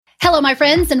Hello, my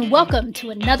friends, and welcome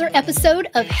to another episode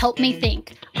of Help Me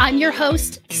Think. I'm your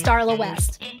host, Starla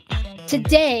West.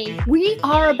 Today, we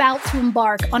are about to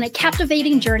embark on a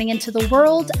captivating journey into the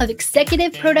world of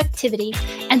executive productivity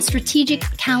and strategic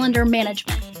calendar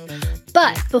management.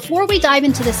 But before we dive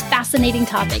into this fascinating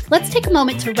topic, let's take a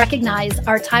moment to recognize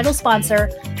our title sponsor,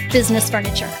 Business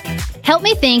Furniture. Help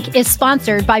Me Think is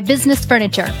sponsored by Business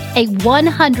Furniture, a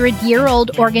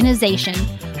 100-year-old organization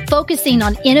focusing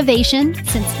on innovation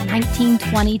since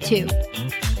 1922.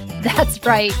 That's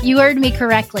right, you heard me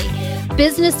correctly.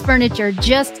 Business Furniture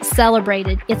just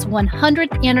celebrated its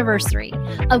 100th anniversary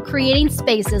of creating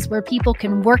spaces where people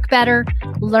can work better,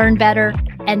 learn better,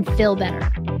 and feel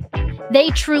better.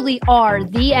 They truly are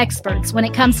the experts when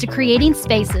it comes to creating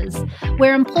spaces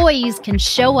where employees can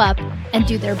show up and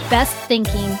do their best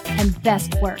thinking and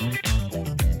best work.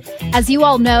 As you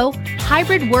all know,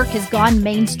 hybrid work has gone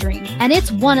mainstream, and it's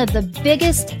one of the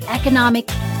biggest economic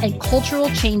and cultural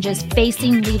changes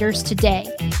facing leaders today.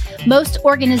 Most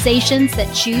organizations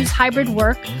that choose hybrid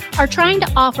work are trying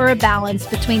to offer a balance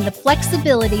between the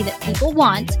flexibility that people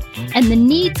want and the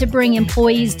need to bring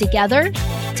employees together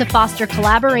to foster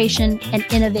collaboration and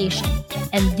innovation.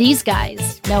 And these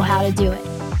guys know how to do it.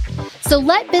 So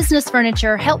let Business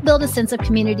Furniture help build a sense of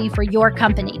community for your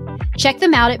company. Check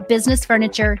them out at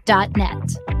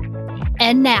businessfurniture.net.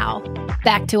 And now,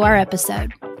 back to our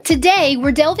episode. Today,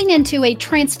 we're delving into a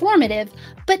transformative,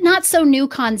 but not so new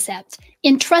concept,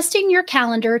 entrusting your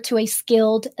calendar to a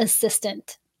skilled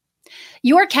assistant.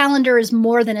 Your calendar is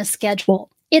more than a schedule.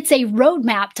 It's a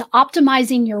roadmap to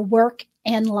optimizing your work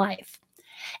and life.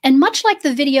 And much like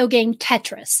the video game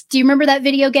Tetris, do you remember that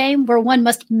video game where one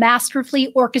must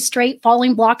masterfully orchestrate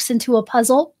falling blocks into a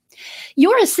puzzle?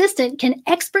 Your assistant can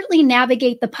expertly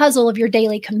navigate the puzzle of your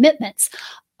daily commitments,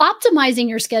 optimizing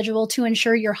your schedule to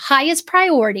ensure your highest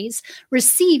priorities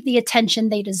receive the attention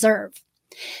they deserve.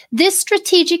 This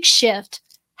strategic shift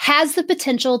has the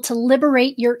potential to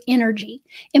liberate your energy,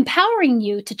 empowering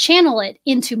you to channel it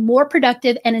into more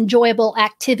productive and enjoyable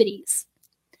activities.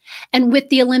 And with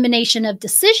the elimination of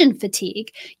decision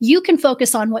fatigue, you can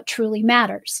focus on what truly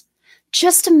matters.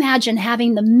 Just imagine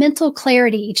having the mental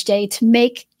clarity each day to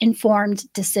make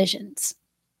informed decisions.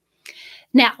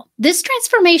 Now, this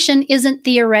transformation isn't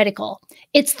theoretical.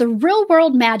 It's the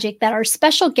real-world magic that our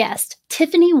special guest,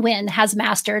 Tiffany Nguyen, has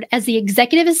mastered as the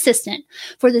executive assistant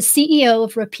for the CEO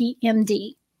of Repeat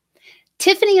MD.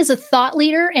 Tiffany is a thought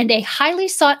leader and a highly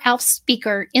sought-out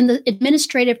speaker in the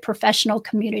administrative professional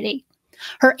community.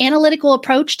 Her analytical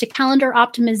approach to calendar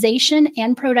optimization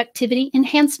and productivity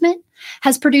enhancement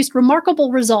has produced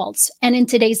remarkable results, and in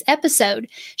today's episode,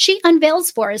 she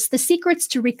unveils for us the secrets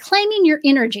to reclaiming your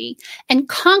energy and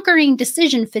conquering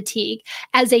decision fatigue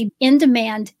as an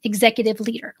in-demand executive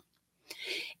leader.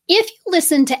 If you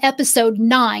listen to episode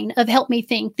 9 of Help Me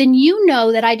Think, then you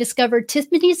know that I discovered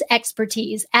Tiffany's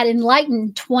expertise at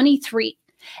Enlighten 23,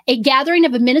 a gathering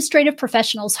of administrative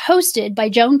professionals hosted by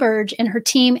Joan Burge and her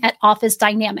team at Office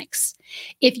Dynamics.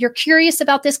 If you're curious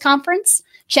about this conference,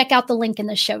 check out the link in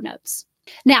the show notes.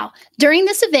 Now, during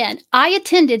this event, I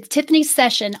attended Tiffany's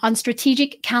session on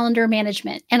strategic calendar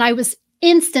management, and I was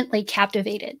instantly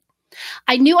captivated.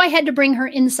 I knew I had to bring her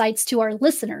insights to our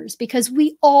listeners because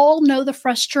we all know the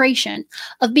frustration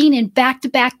of being in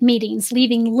back-to-back meetings,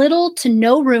 leaving little to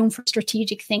no room for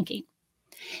strategic thinking.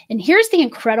 And here's the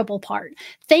incredible part.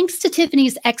 Thanks to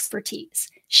Tiffany's expertise,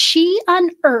 she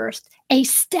unearthed a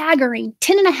staggering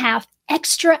 10 and a half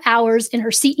extra hours in her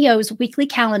CEO's weekly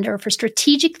calendar for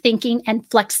strategic thinking and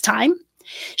flex time.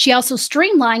 She also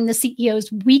streamlined the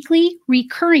CEO's weekly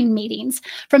recurring meetings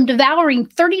from devouring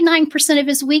 39% of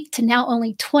his week to now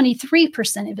only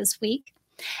 23% of his week.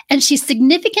 And she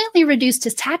significantly reduced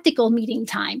his tactical meeting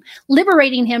time,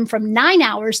 liberating him from 9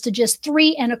 hours to just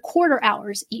 3.25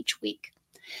 hours each week.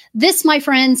 This, my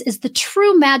friends, is the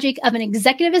true magic of an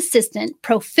executive assistant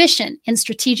proficient in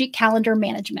strategic calendar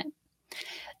management.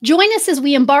 Join us as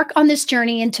we embark on this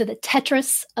journey into the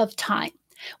Tetris of time.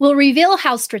 We'll reveal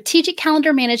how strategic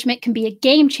calendar management can be a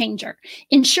game changer,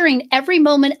 ensuring every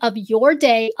moment of your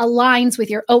day aligns with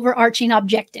your overarching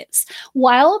objectives,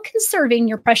 while conserving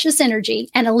your precious energy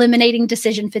and eliminating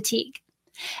decision fatigue.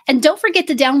 And don't forget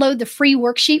to download the free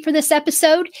worksheet for this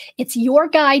episode. It's your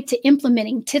guide to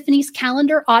implementing Tiffany's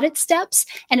calendar audit steps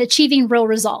and achieving real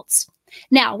results.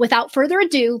 Now, without further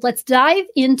ado, let's dive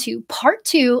into part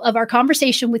 2 of our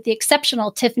conversation with the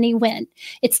exceptional Tiffany Nguyen.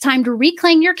 It's time to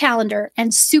reclaim your calendar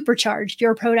and supercharge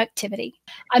your productivity.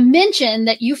 I mentioned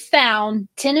that you found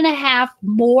 10 and a half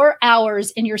more hours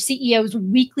in your CEO's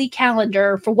weekly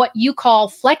calendar for what you call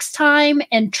flex time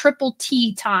and triple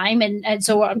T time. And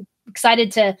so I'm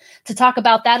excited to talk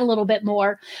about that a little bit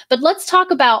more. But let's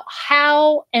talk about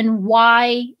how and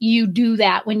why you do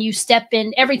that when you step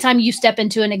in, every time you step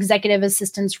into an executive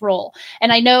assistant's role.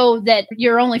 And I know that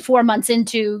you're only 4 months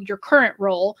into your current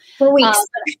role. 4 weeks.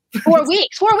 4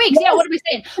 weeks. 4 weeks. Yeah. What are we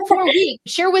saying? 4 weeks.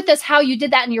 Share with us how you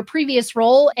did that in your previous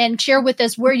role, and share with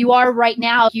us where you are right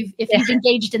now, if you've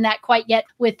engaged in that quite yet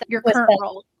with your current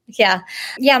role. Yeah.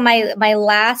 My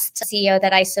last CEO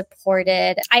that I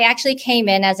supported, I actually came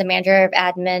in as a manager of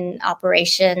admin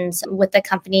operations with the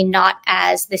company, not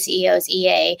as the CEO's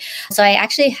EA. So I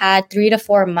actually had 3 to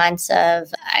 4 months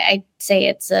of, I'd say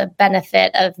it's a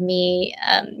benefit of me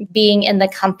being in the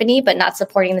company, but not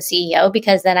supporting the CEO,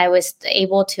 because then I was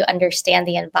able to understand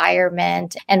the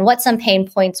environment and what some pain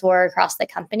points were across the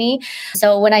company.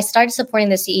 So when I started supporting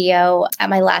the CEO at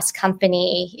my last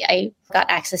company, I got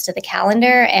access to the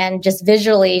calendar, and just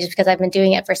visually, just because I've been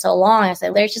doing it for so long, I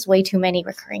said, there's just way too many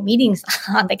recurring meetings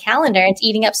on the calendar. It's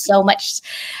eating up so much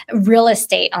real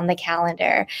estate on the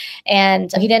calendar.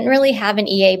 And he didn't really have an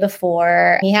EA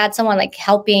before. He had someone like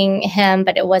helping him,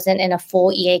 but it wasn't in a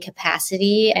full EA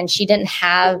capacity. And she didn't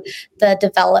have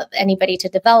anybody to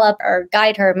develop or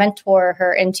guide her, mentor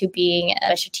her into being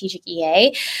a strategic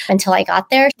EA until I got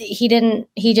there.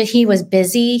 He was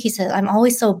busy. He said, I'm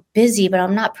always so busy, but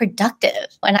I'm not productive.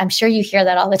 And I'm sure you hear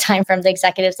that all the time from the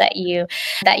executives that you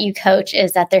coach,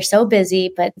 is that they're so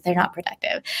busy, but they're not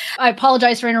productive. I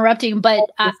apologize for interrupting, but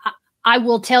I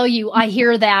will tell you, I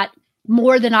hear that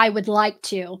more than I would like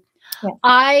to.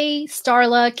 Yeah.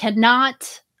 Starla,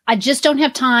 I just don't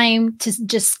have time to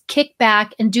just kick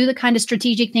back and do the kind of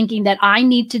strategic thinking that I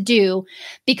need to do,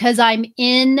 because I'm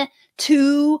in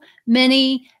too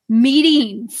many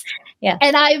meetings. Yeah.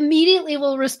 And I immediately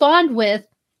will respond with,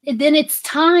 then it's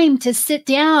time to sit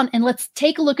down and let's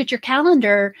take a look at your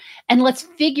calendar and let's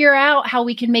figure out how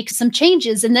we can make some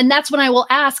changes. And then that's when I will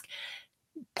ask,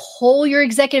 pull your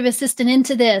executive assistant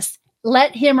into this.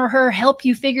 Let him or her help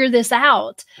you figure this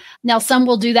out. Now, some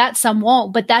will do that, some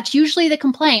won't, but that's usually the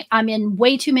complaint. I'm in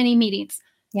way too many meetings.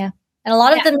 Yeah. And a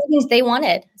lot of the meetings they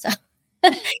wanted. So.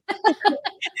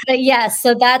 But yes,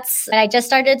 so I just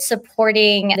started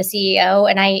supporting the CEO,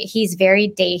 and he is very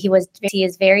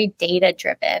data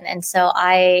driven. And so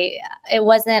I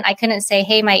couldn't say,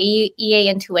 hey, my EA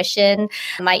intuition,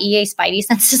 my EA spidey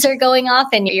senses are going off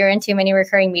and you're in too many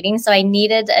recurring meetings. So I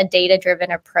needed a data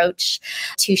driven approach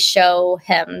to show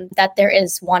him that there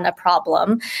is a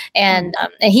problem. And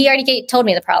he already told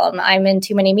me the problem. I'm in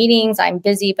too many meetings. I'm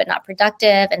busy, but not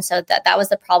productive. And so that was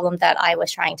the problem that I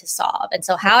was trying to solve. And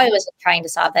so how I was trying to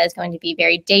solve that is going to be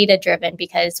very data driven,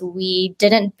 because we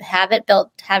haven't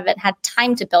had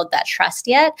time to build that trust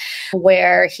yet,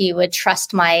 where he would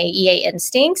trust my EA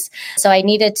instincts. So I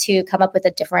needed to come up with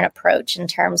a different approach in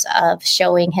terms of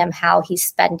showing him how he's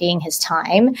spending his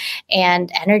time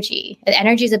and energy.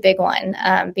 Energy is a big one,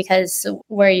 because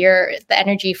where the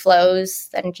energy flows,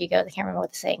 the energy goes. I can't remember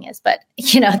what the saying is, but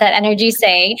that energy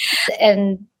saying.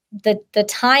 And the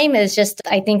time is just,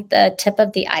 I think, the tip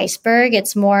of the iceberg.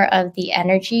 It's more of the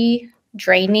energy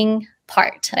draining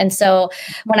part. And so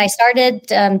when I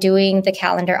started doing the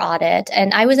calendar audit,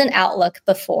 and I was in Outlook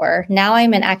before, now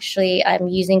I'm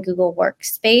using Google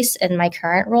Workspace in my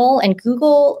current role. And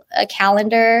Google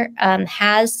Calendar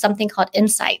has something called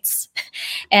Insights.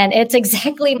 And it's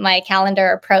exactly my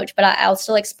calendar approach, but I'll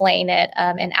still explain it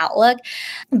in Outlook.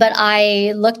 But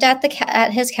I looked at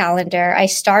his calendar. I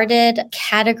started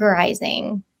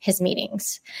categorizing his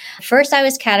meetings. First, I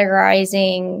was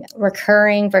categorizing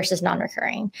recurring versus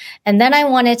non-recurring. And then I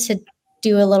wanted to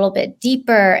do a little bit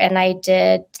deeper, and I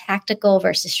did tactical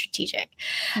versus strategic.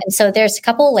 And so there's a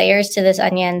couple layers to this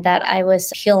onion that I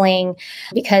was peeling,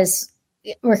 because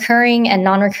recurring and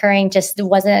non-recurring just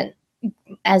wasn't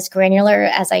as granular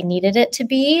as I needed it to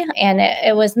be. And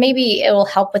it was, maybe it will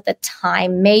help with the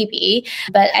time, maybe,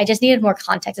 but I just needed more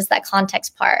context. It's that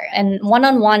context part. And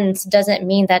one-on-ones doesn't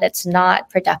mean that it's not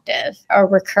productive, or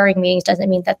recurring meetings doesn't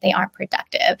mean that they aren't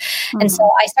productive. Mm-hmm. And so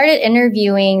I started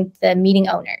interviewing the meeting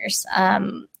owners.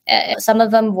 Some of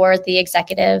them were the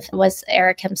executive, was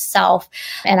Eric himself.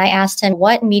 And I asked him,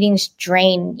 what meetings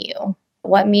drain you?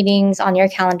 What meetings on your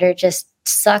calendar just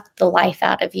suck the life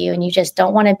out of you and you just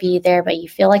don't want to be there, but you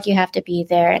feel like you have to be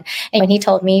there? And when he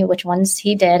told me which ones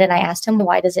he did, and I asked him,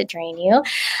 why does it drain you? And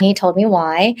he told me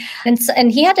why. And I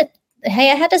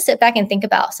had to sit back and think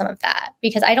about some of that,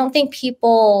 because I don't think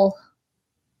people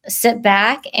sit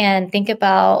back and think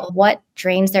about what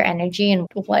drains their energy and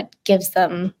what gives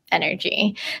them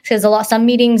energy. Because some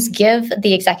meetings give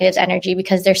the executives energy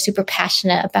because they're super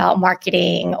passionate about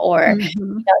marketing or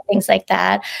things like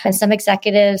that. And some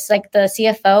executives, like the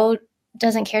CFO,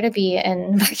 doesn't care to be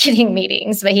in marketing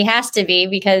meetings, but he has to be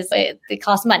because it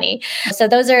costs money. So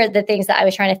those are the things that I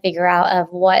was trying to figure out of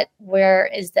where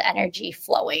is the energy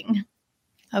flowing.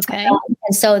 Okay.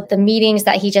 And so the meetings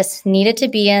that he just needed to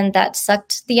be in that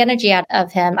sucked the energy out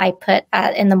of him, I put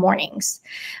in the mornings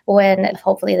when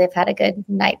hopefully they've had a good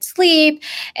night's sleep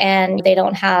and they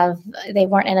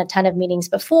weren't in a ton of meetings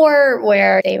before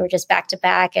where they were just back to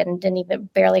back and didn't even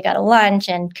barely got a lunch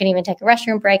and couldn't even take a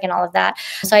restroom break and all of that.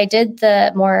 So I did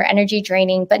the more energy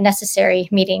draining but necessary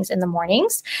meetings in the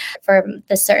mornings for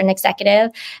the certain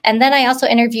executive. And then I also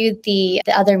interviewed the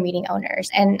other meeting owners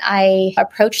and I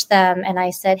approached them and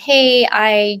I said, hey,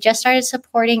 I just started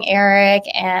supporting Eric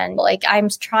and I'm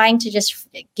trying to just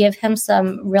give him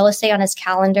some real estate on his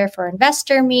calendar for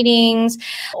investor meetings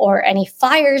or any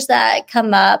fires that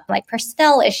come up, like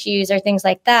personnel issues or things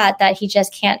like that he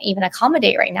just can't even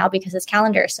accommodate right now because his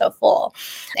calendar is so full.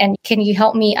 And can you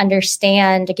help me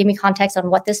understand, give me context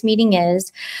on what this meeting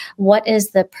is? What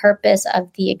is the purpose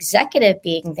of the executive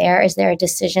being there? Is there a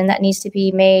decision that needs to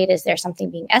be made? Is there something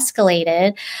being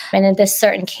escalated? And in this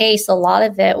certain case, a lot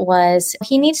of it was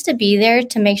he needs to be there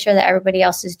to make sure that everybody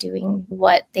else is doing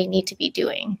what they need to be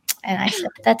doing. And I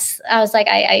said, I was like,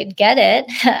 I get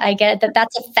it. I get it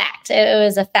that's a fact. It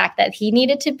was a fact that he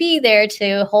needed to be there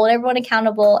to hold everyone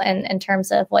accountable and in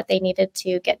terms of what they needed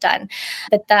to get done.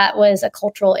 But that was a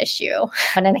cultural issue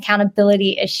and an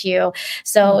accountability issue.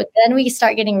 So then we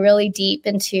start getting really deep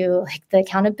into the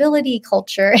accountability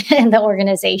culture in the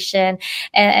organization.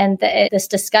 And this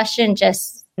discussion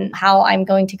just how I'm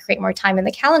going to create more time in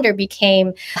the calendar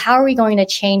became, how are we going to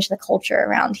change the culture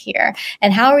around here?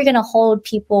 And how are we going to hold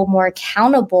people more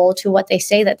accountable to what they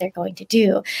say that they're going to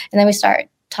do? And then we start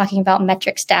talking about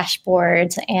metrics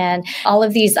dashboards and all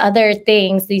of these other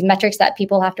things, these metrics that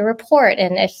people have to report.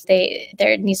 And if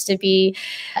there needs to be,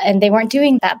 and they weren't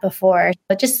doing that before,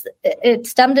 but just it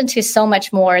stemmed into so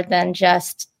much more than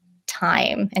just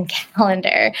time and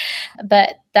calendar.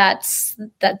 But that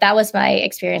was my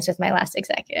experience with my last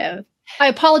executive. I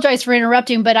apologize for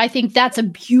interrupting, but I think that's a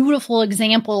beautiful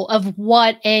example of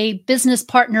what a business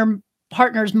partner's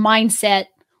mindset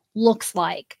looks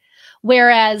like.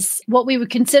 Whereas what we would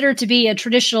consider to be a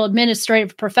traditional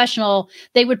administrative professional,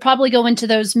 they would probably go into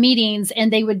those meetings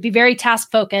and they would be very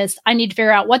task focused. I need to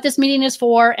figure out what this meeting is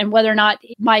for and whether or not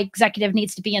my executive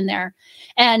needs to be in there.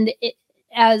 And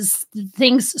as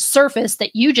things surface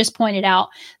that you just pointed out,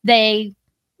 they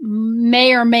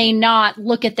may or may not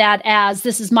look at that as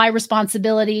this is my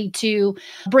responsibility to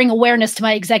bring awareness to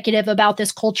my executive about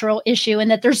this cultural issue and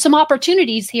that there's some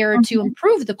opportunities here to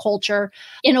improve the culture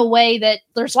in a way that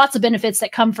there's lots of benefits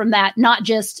that come from that, not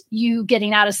just you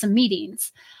getting out of some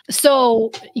meetings.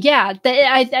 So yeah,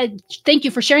 I thank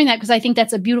you for sharing that because I think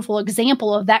that's a beautiful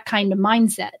example of that kind of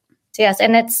mindset. Yes.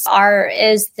 And is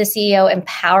the CEO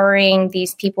empowering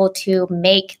these people to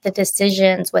make the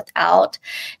decisions without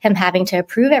him having to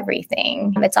approve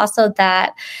everything. It's also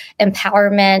that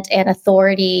empowerment and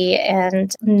authority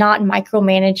and not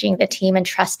micromanaging the team and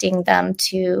trusting them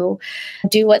to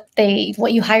do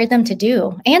what you hired them to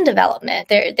do and development.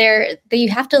 You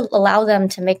have to allow them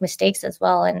to make mistakes as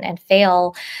well and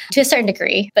fail to a certain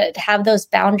degree, but have those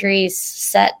boundaries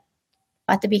set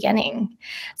at the beginning.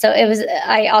 So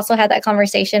I also had that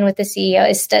conversation with the CEO.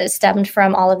 It stemmed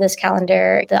from all of this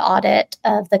calendar, the audit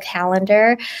of the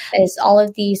calendar is all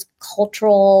of these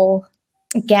cultural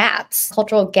gaps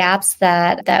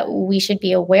that we should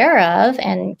be aware of.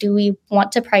 And do we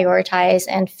want to prioritize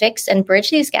and fix and bridge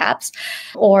these gaps,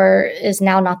 or is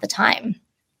now not the time?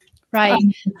 Right.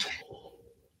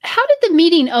 How did the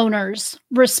meeting owners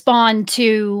respond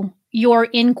to your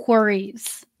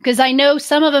inquiries? Because I know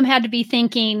some of them had to be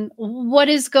thinking, what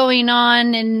is going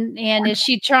on? And is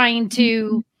she trying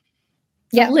to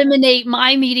eliminate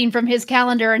my meeting from his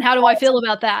calendar? And how do I feel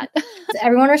about that?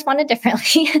 Everyone responded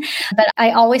differently, but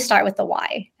I always start with the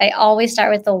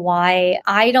why.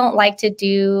 I don't like to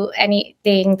do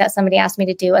anything that somebody asked me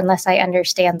to do unless I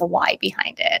understand the why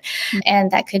behind it.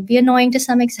 And that could be annoying to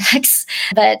some execs,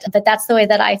 but that's the way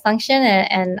that I function.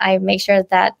 And I make sure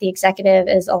that the executive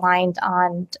is aligned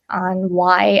on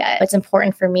why it's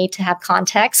important for me to have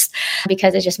context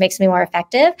because it just makes me more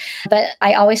effective. But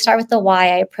I always start with the why.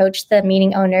 I approach the meeting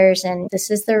owners and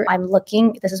this is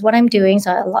what I'm doing.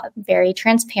 So very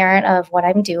transparent of what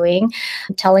I'm doing,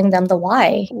 telling them the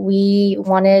why. They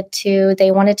wanted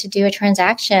to do a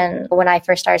transaction when I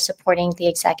first started supporting the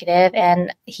executive,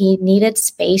 and he needed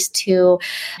space to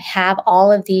have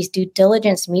all of these due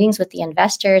diligence meetings with the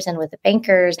investors and with the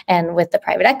bankers and with the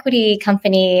private equity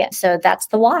company. So that's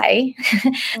the why.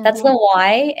 That's the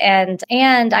why.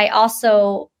 And I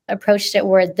also approached it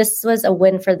where this was a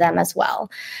win for them as well.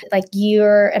 Like,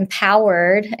 you're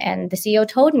empowered, and the CEO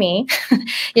told me,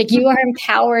 like, you are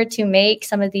empowered to make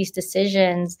some of these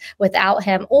decisions without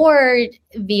him, or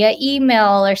via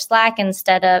email or Slack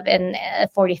instead of in a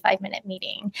 45-minute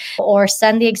meeting, or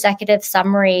send the executive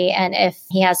summary. And if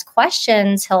he has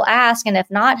questions, he'll ask, and if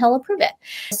not, he'll approve it.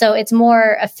 So it's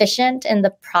more efficient in the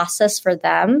process for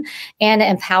them, and it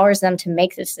empowers them to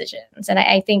make decisions. And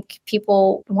I think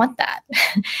people want that.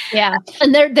 Yeah.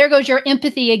 And there goes your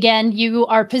empathy again. You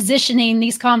are positioning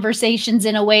these conversations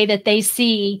in a way that they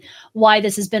see why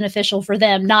this is beneficial for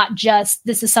them, not just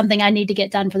this is something I need to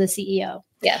get done for the CEO.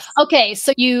 Yes. Okay.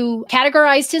 So you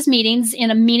categorized his meetings in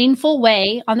a meaningful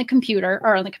way on the computer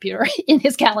in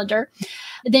his calendar.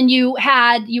 Then you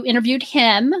interviewed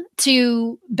him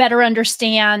to better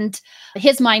understand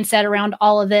his mindset around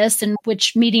all of this, and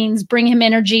which meetings bring him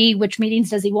energy, which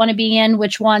meetings does he want to be in,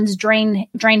 which ones drain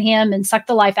him and suck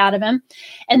the life out of him.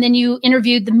 And then you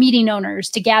interviewed the meeting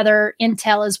owners to gather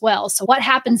intel as well. So what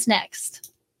happens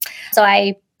next? So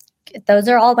those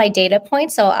are all my data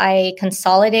points. So I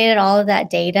consolidated all of that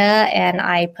data and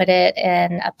I put it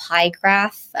in a pie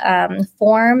graph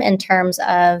form in terms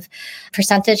of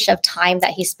percentage of time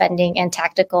that he's spending in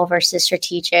tactical versus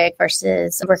strategic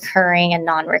versus recurring and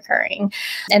non-recurring.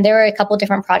 And there were a couple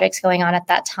different projects going on at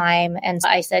that time. And so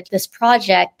I said, this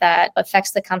project that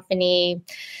affects the company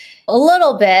a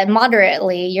little bit,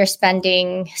 moderately, you're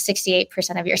spending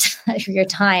 68% of your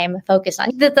time focused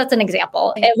on. That's an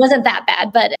example. It wasn't that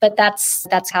bad, but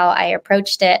that's how I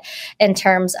approached it in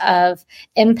terms of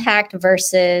impact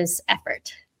versus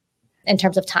effort, in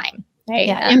terms of time. Right?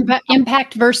 Yeah,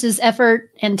 impact versus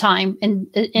effort and time and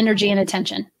energy and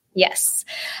attention. Yes.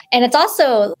 And it's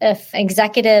also, if an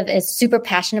executive is super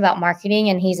passionate about marketing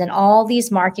and he's in all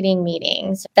these marketing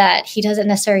meetings that he doesn't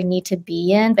necessarily need to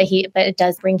be in, but it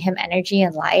does bring him energy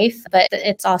and life. But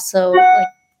it's also like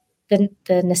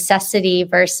the necessity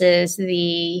versus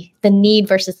the need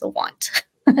versus the want.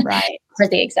 Right. For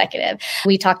the executive.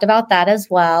 We talked about that as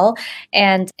well.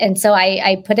 And so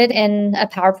I put it in a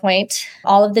PowerPoint,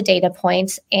 all of the data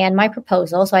points and my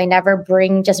proposal. So I never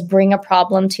bring a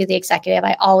problem to the executive.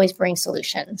 I always bring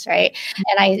solutions, right?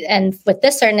 And with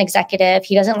this certain executive,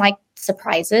 he doesn't like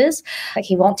surprises. Like,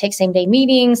 he won't take same day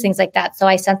meetings, things like that. So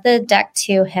I sent the deck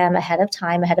to him ahead of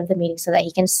the meeting so that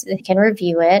he can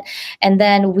review it. And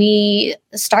then we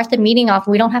start the meeting off.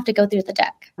 We don't have to go through the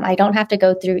deck. I don't have to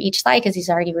go through each slide because he's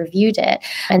already reviewed it.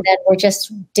 And then we're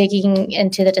just digging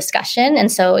into the discussion.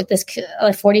 And so this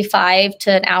 45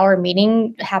 to an hour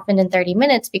meeting happened in 30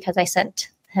 minutes because I sent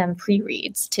him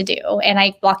pre-reads to do. And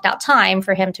I blocked out time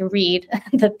for him to read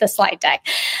the slide deck.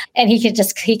 And we can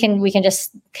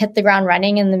just hit the ground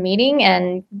running in the meeting,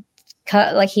 and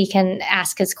he can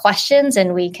ask his questions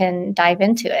and we can dive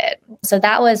into it. So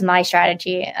that was my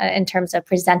strategy in terms of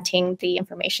presenting the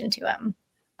information to him.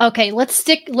 Okay, let's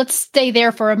stay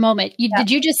there for a moment.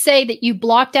 Did you just say that you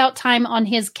blocked out time on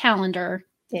his calendar?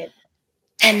 Did.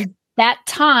 And that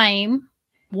time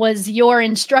was your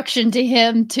instruction to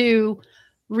him to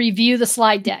review the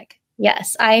slide deck?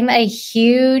 Yes, I'm a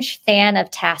huge fan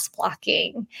of task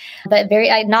blocking, but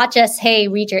not just, hey,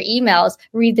 read your emails,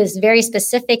 read this very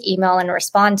specific email and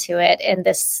respond to it in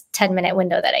this 10-minute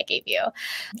window that I gave you.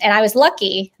 And I was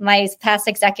lucky. My past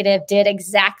executive did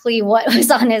exactly what was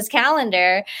on his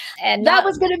calendar. And that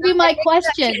was going to be my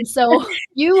question. So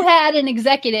you had an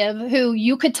executive who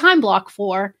you could time block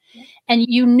for, and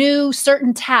you knew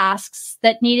certain tasks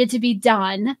that needed to be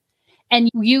done. And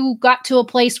you got to a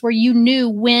place where you knew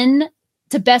when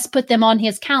to best put them on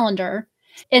his calendar.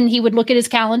 And he would look at his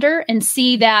calendar and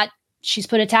see that she's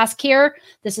put a task here.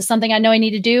 This is something I know I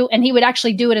need to do. And he would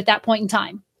actually do it at that point in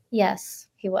time. Yes,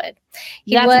 he would.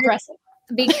 That's impressive.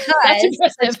 Because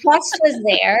the trust was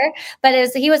there, but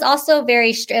he was also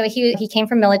very he came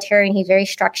from military and he's very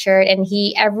structured, and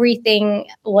everything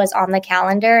was on the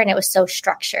calendar and it was so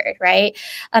structured, right?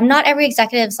 Not every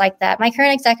executive's like that. My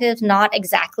current executive's not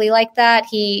exactly like that.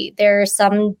 There are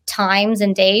some times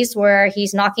and days where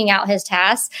he's knocking out his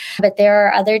tasks, but there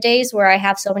are other days where I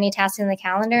have so many tasks in the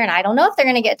calendar and I don't know if they're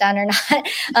going to get done or not,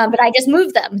 but I just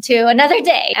move them to another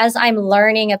day as I'm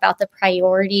learning about the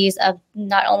priorities of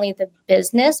not only the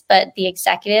business, but the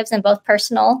executives in both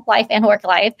personal life and work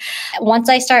life. Once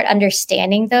I start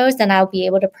understanding those, then I'll be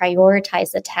able to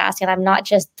prioritize the task. And I'm not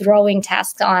just throwing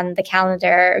tasks on the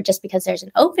calendar just because there's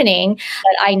an opening,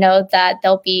 but I know that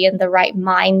they'll be in the right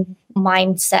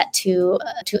mindset to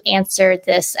answer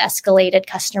this escalated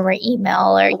customer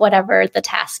email or whatever the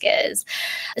task is.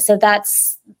 So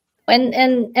that's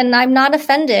And I'm not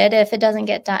offended if it doesn't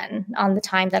get done on the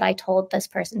time that I told this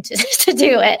person to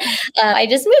do it. I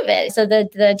just move it. So the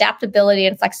adaptability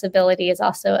and flexibility is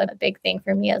also a big thing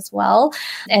for me as well.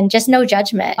 And just no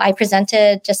judgment. I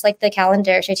presented, just like the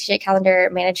calendar, strategic calendar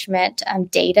management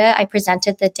data. I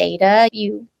presented the data.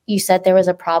 You said there was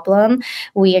a problem.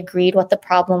 We agreed what the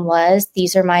problem was.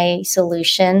 These are my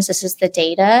solutions. This is the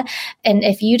data. And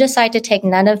if you decide to take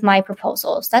none of my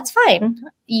proposals, that's fine.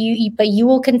 But you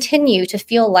will continue to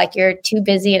feel like you're too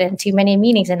busy and in too many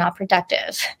meetings and not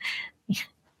productive.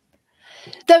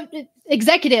 The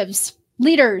executives,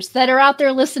 leaders that are out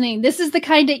there listening, this is the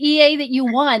kind of EA that you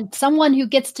want. Someone who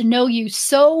gets to know you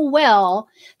so well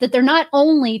that they're not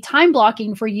only time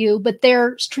blocking for you, but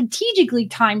they're strategically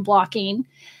time blocking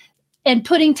and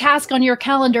putting tasks on your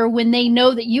calendar when they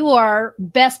know that you are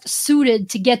best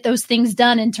suited to get those things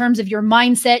done in terms of your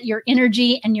mindset, your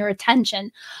energy, and your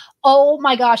attention. Oh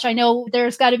my gosh, I know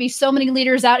there's got to be so many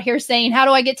leaders out here saying, how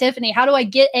do I get Tiffany? How do I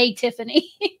get a Tiffany?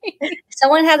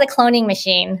 Someone has a cloning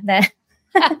machine that...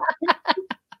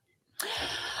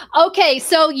 Okay,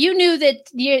 so you knew that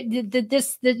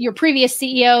your previous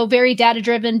CEO, very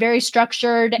data-driven, very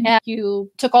structured, and you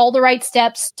took all the right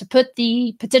steps to put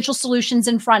the potential solutions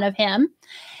in front of him.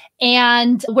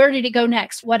 And where did it go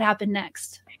next? What happened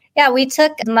next? Yeah, we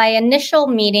took my initial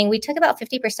meeting. We took about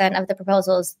 50% of the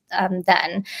proposals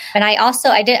then, and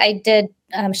I did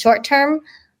short-term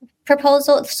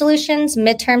proposal solutions,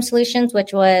 midterm solutions,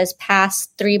 which was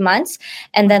past 3 months,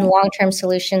 and then long-term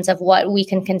solutions of what we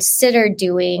can consider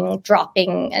dropping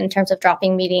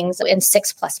meetings in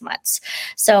 6+ months.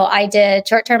 So I did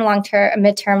short-term, long-term,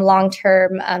 midterm,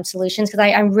 long-term solutions because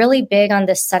I'm really big on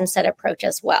this sunset approach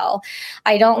as well.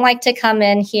 I don't like to come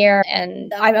in here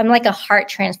and I'm like a heart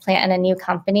transplant in a new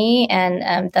company,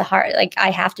 and the heart, like I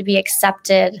have to be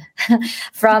accepted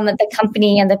from the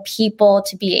company and the people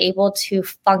to be able to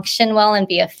function well and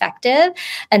be effective.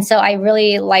 And so I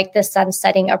really like the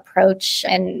sunsetting approach,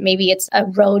 and maybe it's a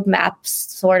roadmap,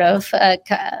 sort of a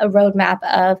roadmap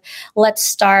of let's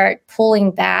start pulling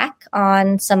back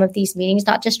on some of these meetings,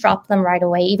 not just drop them right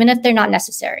away, even if they're not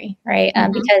necessary, right?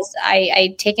 Because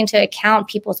I take into account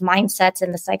people's mindsets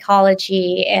and the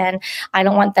psychology, and I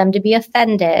don't want them to be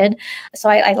offended. So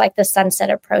I like the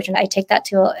sunset approach, and I take that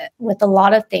with a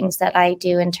lot of things that I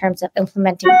do in terms of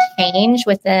implementing change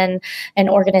within an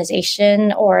organization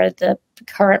or the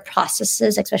current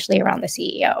processes, especially around the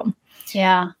CEO.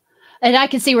 Yeah. And I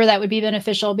can see where that would be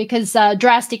beneficial because a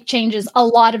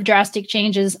lot of drastic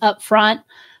changes up front.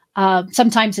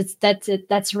 Sometimes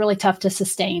that's really tough to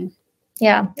sustain.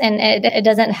 Yeah. And it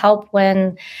doesn't help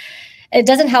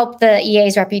the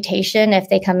EA's reputation if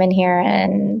they come in here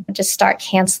and just start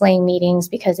canceling meetings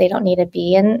because they don't need to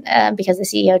be in, because the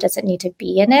CEO doesn't need to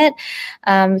be in it.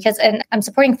 And I'm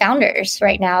supporting founders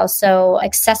right now. So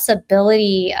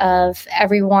accessibility of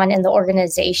everyone in the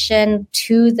organization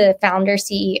to the founder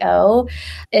CEO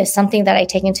is something that I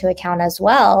take into account as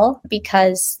well,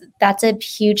 because that's a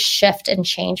huge shift and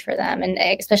change for them. And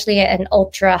especially an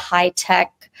ultra high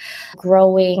tech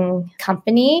growing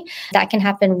company, that can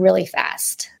happen really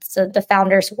fast. So the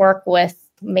founders work with,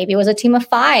 maybe it was a team of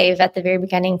 5 at the very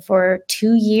beginning for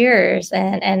 2 years,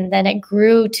 and then it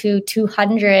grew to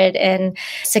 200 in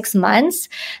 6 months.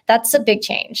 That's a big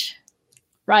change.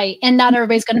 Right. And not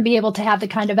everybody's going to be able to have the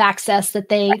kind of access that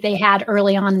they had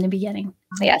early on in the beginning.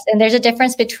 Yes. And there's a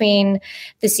difference between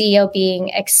the CEO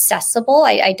being accessible.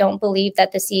 I don't believe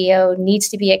that the CEO needs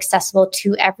to be accessible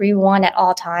to everyone at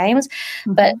all times,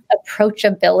 but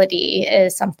approachability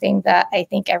is something that I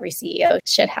think every CEO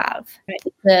should have. Right.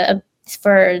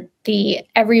 For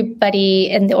everybody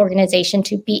in the organization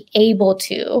to be able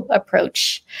to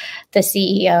approach the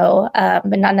CEO,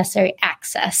 but not necessarily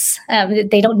access.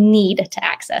 They don't need to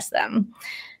access them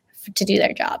to do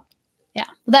their job. Yeah,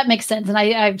 well, that makes sense. And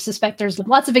I suspect there's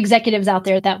lots of executives out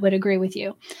there that would agree with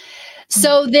you.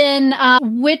 So then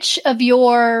which of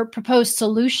your proposed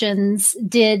solutions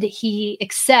did he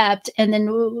accept? And then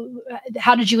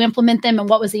how did you implement them and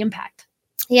what was the impact?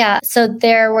 Yeah, so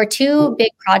there were 2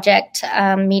 big project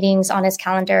meetings on his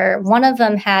calendar. One of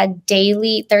them had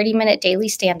 30-minute daily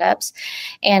stand-ups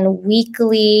and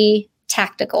weekly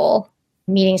tactical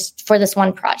meetings for this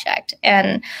one project.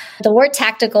 And the word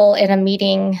tactical in a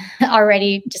meeting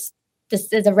already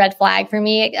this is a red flag for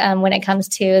me when it comes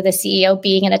to the CEO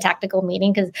being in a tactical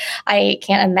meeting, because I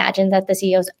can't imagine that the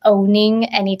CEO is owning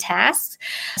any tasks.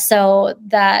 So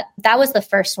that was the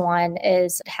first one,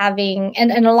 is having,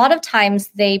 and a lot of times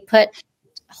they put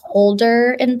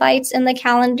holder invites in the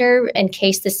calendar in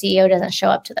case the CEO doesn't show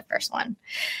up to the first one.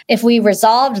 If we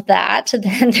resolved that,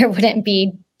 then there wouldn't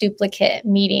be duplicate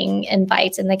meeting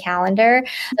invites in the calendar.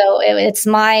 So it's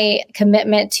my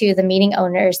commitment to the meeting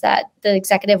owners that the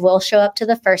executive will show up to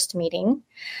the first meeting.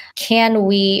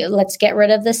 Let's get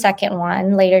rid of the second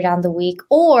one later down the week,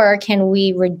 or can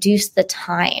we reduce the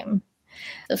time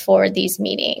for these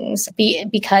meetings?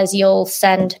 Because you'll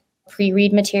send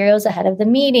pre-read materials ahead of the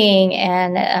meeting,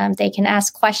 and they can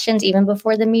ask questions even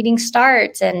before the meeting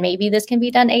starts. And maybe this can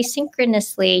be done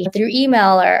asynchronously through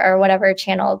email or whatever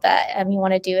channel that you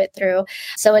want to do it through.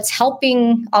 So it's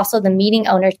helping also the meeting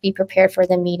owners be prepared for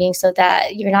the meeting so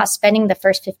that you're not spending the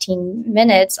first 15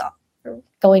 minutes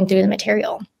going through the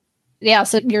material. Yeah,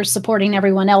 so you're supporting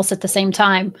everyone else at the same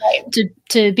time, right,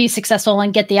 to be successful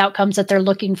and get the outcomes that they're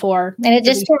looking for. And it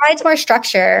just provides more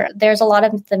structure. There's a lot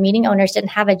of the meeting owners didn't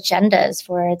have agendas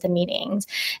for the meetings.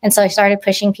 And so I started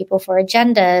pushing people for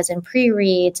agendas and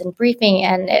pre-reads and briefing.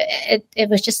 And it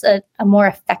was just a more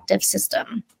effective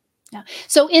system. Yeah.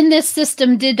 So in this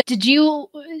system,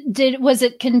 was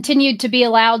it continued to be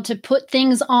allowed to put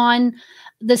things on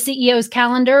the CEO's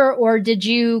calendar, or did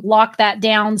you lock that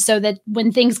down so that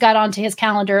when things got onto his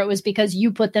calendar, it was because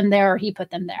you put them there or he put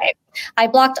them there? Right. I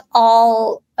blocked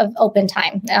all of open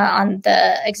time on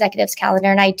the executive's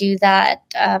calendar. And I do that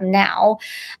now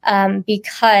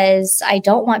because I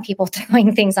don't want people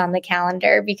throwing things on the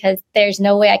calendar, because there's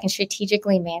no way I can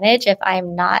strategically manage if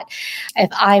I'm not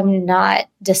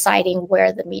deciding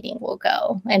where the meeting will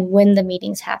go and when the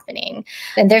meeting's happening.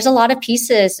 And there's a lot of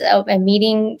pieces. A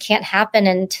meeting can't happen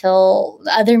until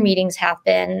other meetings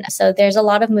happen. So there's a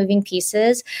lot of moving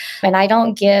pieces, and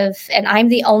I'm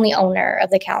the only owner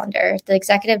of the calendar. The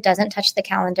executive doesn't touch the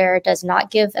calendar, does not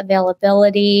give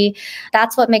availability.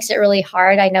 That's what makes it really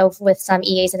hard. I know with some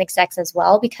EAs and execs as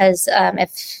well, because if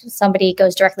somebody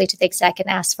goes directly to the exec and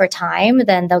asks for time,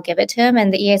 then they'll give it to him.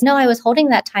 And the EAs, no, I was holding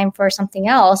that time for something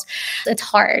else. It's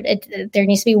hard. There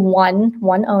needs to be one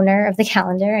owner of the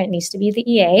calendar, and it needs to be the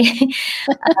EA.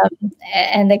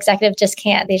 And the executive just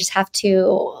can't. They just have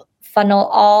to funnel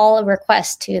all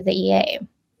requests to the EA.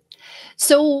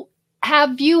 So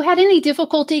have you had any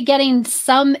difficulty getting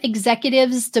some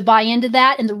executives to buy into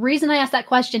that? And the reason I ask that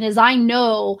question is I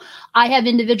know I have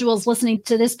individuals listening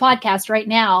to this podcast right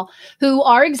now who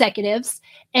are executives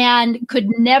and could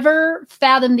never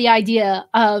fathom the idea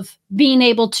of being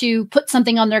able to put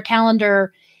something on their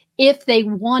calendar if they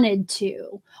wanted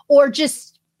to, or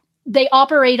just they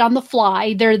operate on the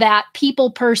fly. They're that people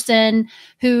person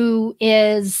who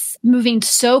is moving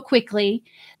so quickly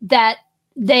that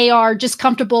they are just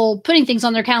comfortable putting things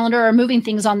on their calendar or moving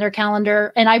things on their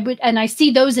calendar. And I see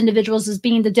those individuals as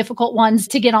being the difficult ones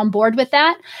to get on board with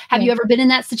that. Have you ever been in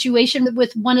that situation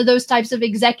with one of those types of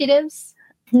executives?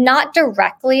 Not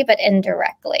directly, but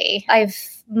indirectly. I've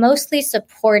mostly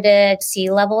supported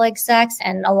C-level execs,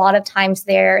 and a lot of times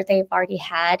they've already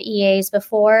had EAs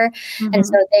before. Mm-hmm. And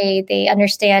so they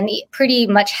understand pretty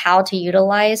much how to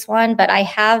utilize one. But I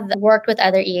have worked with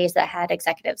other EAs that had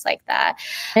executives like that.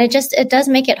 And it does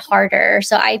make it harder.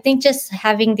 So I think just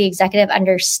having the executive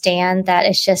understand that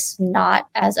it's just not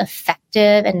as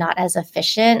effective and not as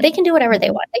efficient. They can do whatever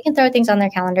they want. They can throw things on their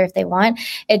calendar if they want.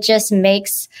 It's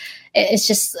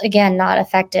just, again, not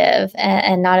effective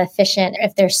and not efficient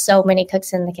if there's so many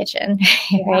cooks in the kitchen.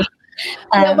 Right?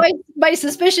 My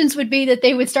suspicions would be that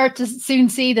they would start to soon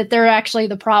see that they're actually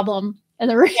the problem. And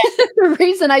the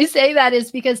reason I say that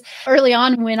is because early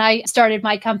on when I started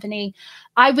my company,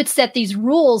 I would set these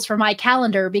rules for my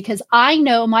calendar because I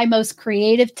know my most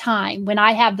creative time when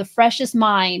I have the freshest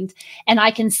mind and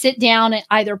I can sit down and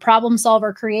either problem solve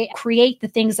or create the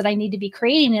things that I need to be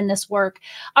creating in this work.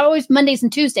 Always Mondays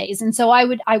and Tuesdays. And so I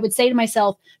would say to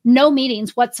myself, no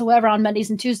meetings whatsoever on Mondays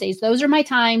and Tuesdays. Those are my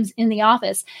times in the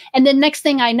office. And then next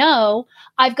thing I know,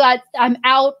 I'm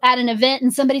out at an event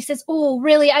and somebody says, oh,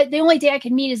 really? The only day I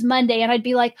can meet is Monday. And I'd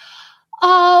be like,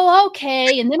 oh,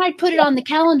 okay. And then I'd put it on the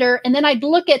calendar, and then I'd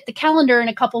look at the calendar in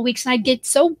a couple of weeks and I'd get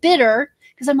so bitter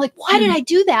because I'm like, why did I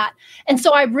do that? And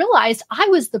so I realized I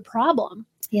was the problem.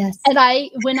 Yes.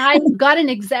 And when I got an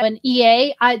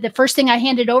EA, the first thing I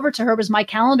handed over to her was my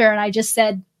calendar. And I just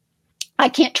said, I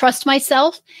can't trust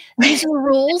myself. These are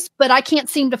rules, but I can't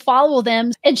seem to follow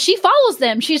them. And she follows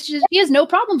them. She has no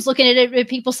problems looking at it.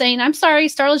 People saying, I'm sorry,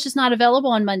 Starla's just not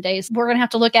available on Mondays. We're going to have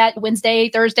to look at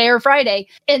Wednesday, Thursday, or Friday.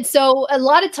 And so a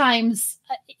lot of times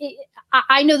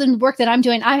I know the work that I'm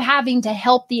doing, I'm having to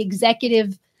help the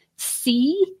executive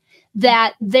see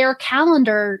that their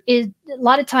calendar is a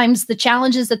lot of times the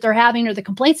challenges that they're having or the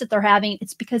complaints that they're having,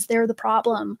 it's because they're the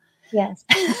problem. Yes.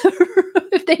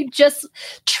 If they just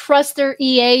trust their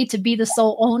EA to be the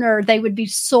sole owner, they would be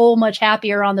so much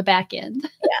happier on the back end.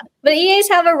 Yeah. But EAs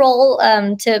have a role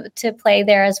to play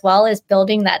there as well, as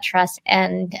building that trust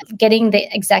and getting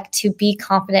the exec to be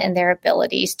confident in their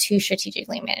abilities to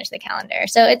strategically manage the calendar.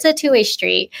 So it's a two-way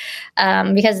street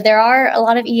because there are a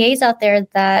lot of EAs out there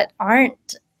that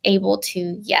aren't able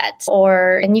to yet,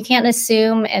 and you can't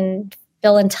assume and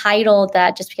feel entitled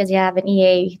that just because you have an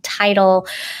EA title,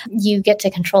 you get to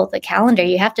control the calendar.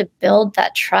 You have to build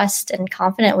that trust and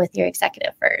confidence with your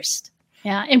executive first.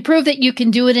 Yeah, and prove that you can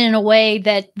do it in a way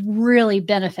that really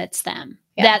benefits them.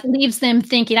 Yeah. That leaves them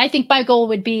thinking. I think my goal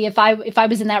would be, if I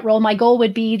was in that role, my goal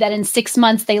would be that in 6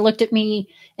 months they looked at me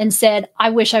and said, "I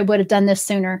wish I would have done this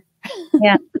sooner."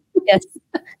 Yeah. Yes.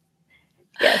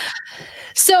 Yes.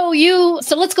 So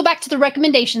let's go back to the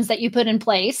recommendations that you put in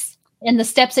place and the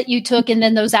steps that you took, and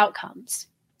then those outcomes.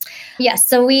 Yes.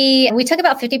 So we took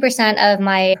about 50% of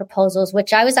my proposals,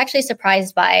 which I was actually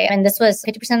surprised by. And this was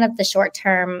 50% of the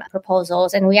short-term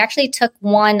proposals. And we actually took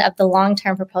one of the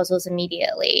long-term proposals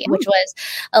immediately, which was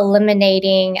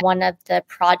eliminating one of the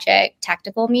project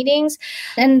tactical meetings.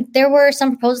 And there were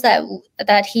some proposals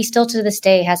that he still to this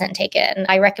day hasn't taken.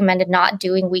 I recommended not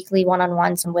doing weekly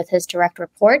one-on-ones with his direct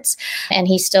reports. And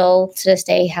he still to this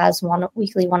day has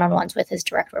weekly one-on-ones with his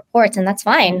direct reports. And that's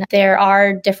fine. There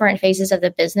are different phases of the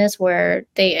business where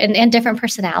and different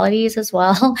personalities as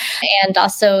well, and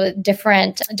also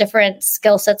different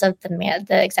skill sets of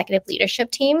the executive leadership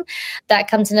team that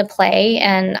comes into play.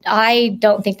 And I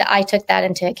don't think that I took that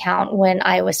into account when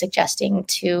I was suggesting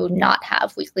to not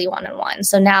have weekly one-on-ones.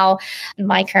 So now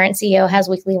my current CEO has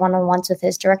weekly one-on-ones with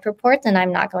his direct reports, and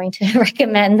I'm not going to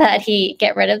recommend that he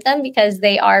get rid of them because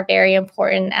they are very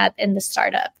important in the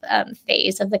startup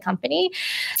phase of the company.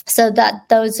 So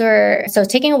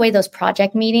taking away those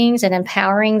project meetings and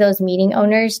empowering those meeting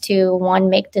owners to, one,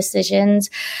 make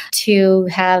decisions, to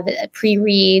have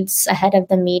pre-reads ahead of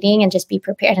the meeting and just be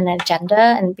prepared, an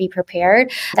agenda and be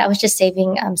prepared. That was just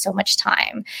saving so much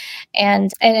time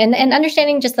and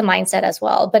understanding just the mindset as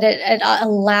well. But it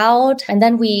allowed, and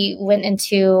then we went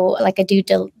into like a due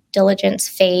diligence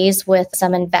phase with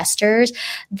some investors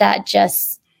that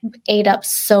just ate up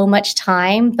so much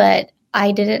time, but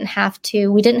we didn't have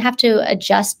to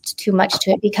adjust too much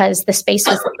to it because the space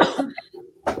was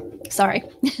sorry.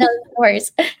 No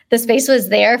worries. The space was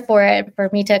there for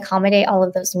me to accommodate all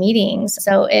of those meetings.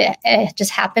 So it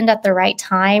just happened at the right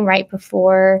time, right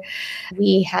before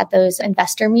we had those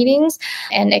investor meetings,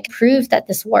 and it proved that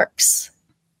this works.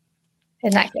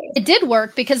 In that case. It did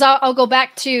work because I'll go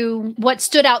back to what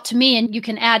stood out to me, and you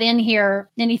can add in here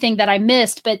anything that I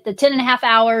missed, but the 10.5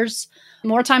 hours,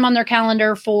 more time on their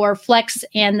calendar for flex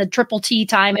and the triple T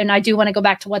time. And I do want to go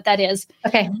back to what that is.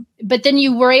 Okay. But then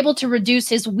you were able to reduce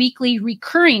his weekly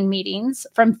recurring meetings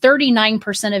from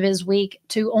 39% of his week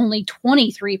to only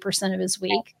 23% of his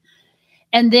week. Okay.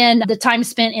 And then the time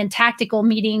spent in tactical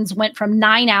meetings went from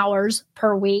 9 hours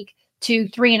per week to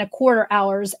 3.25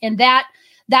 hours. And that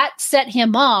set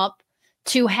him up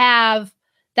to have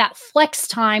that flex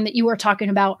time that you were talking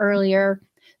about earlier,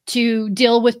 to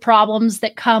deal with problems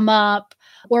that come up,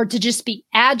 or to just be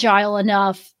agile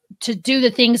enough to do the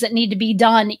things that need to be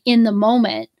done in the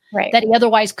moment, right, that he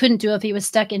otherwise couldn't do if he was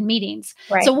stuck in meetings.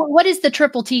 Right. So what is the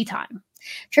triple T time?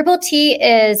 Triple T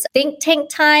is think tank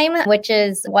time, which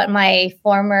is what my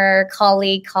former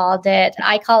colleague called it.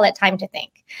 I call it time to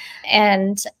think.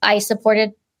 And I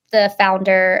supported the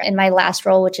founder in my last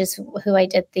role, which is who I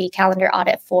did the calendar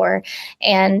audit for.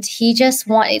 And he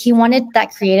wanted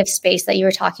that creative space that you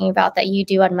were talking about that you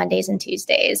do on Mondays and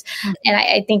Tuesdays. Mm-hmm. And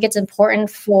I think it's important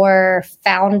for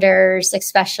founders,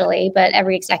 especially, but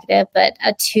every executive,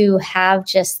 to have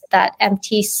just that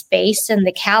empty space in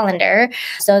the calendar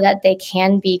so that they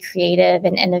can be creative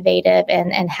and innovative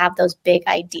and have those big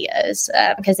ideas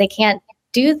because they can't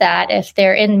do that if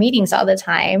they're in meetings all the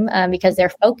time because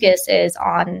their focus is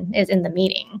in the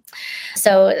meeting.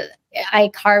 So I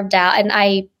carved out and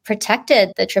I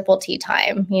protected the triple T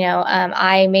time.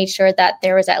 I made sure that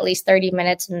there was at least 30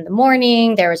 minutes in the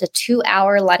morning. There was a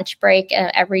 2-hour lunch break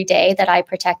every day that I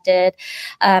protected.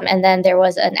 And then there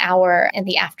was an hour in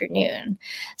the afternoon.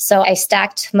 So I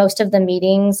stacked most of the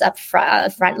meetings up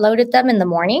front loaded them in the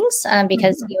mornings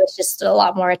because he was just a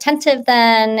lot more attentive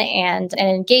then and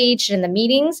engaged in the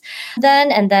meetings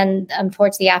then. And then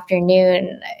towards the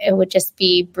afternoon, it would just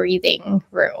be breathing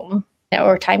room,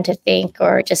 or time to think,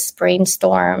 or just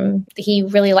brainstorm. He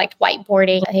really liked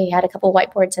whiteboarding. He had a couple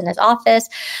whiteboards in his office.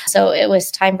 So it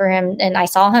was time for him. And I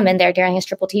saw him in there during his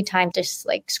triple T time, just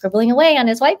like scribbling away on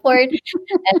his whiteboard.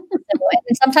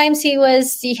 and sometimes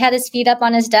he had his feet up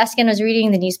on his desk and was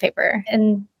reading the newspaper.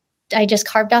 And I just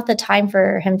carved out the time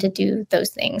for him to do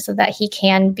those things so that he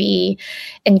can be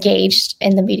engaged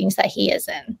in the meetings that he is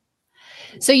in.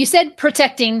 So you said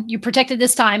you protected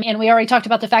this time. And we already talked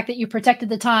about the fact that you protected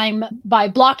the time by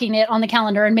blocking it on the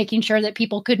calendar and making sure that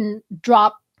people couldn't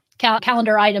drop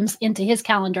calendar items into his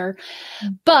calendar.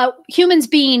 But humans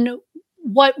being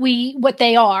what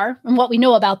they are and what we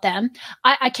know about them,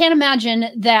 I can't imagine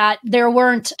that there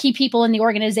weren't key people in the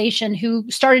organization who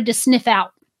started to sniff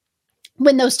out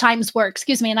when those times were.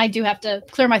 Excuse me, and I do have to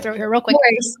clear my throat here real quick.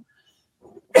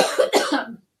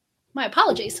 My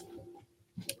apologies.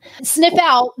 Sniff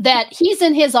out that he's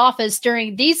in his office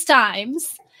during these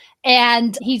times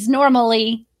and he's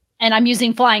normally, and I'm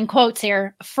using flying quotes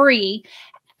here, free.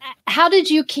 How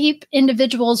did you keep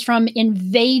individuals from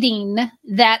invading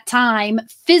that time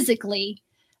physically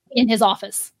in his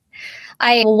office?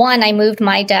 I moved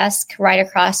my desk right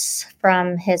across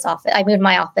from his office. I moved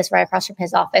my office right across from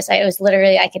his office. It was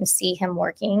literally, I can see him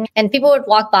working. And people would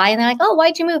walk by and they're like, oh,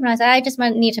 why'd you move? And I said, I just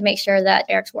need to make sure that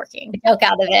Eric's working. Joke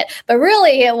out of it. But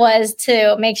really it was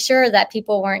to make sure that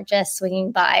people weren't just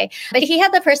swinging by. But he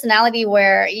had the personality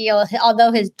where,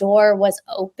 although his door was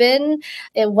open,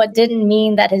 it didn't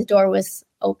mean that his door was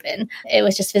open. It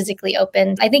was just physically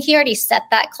open. I think he already set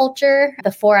that culture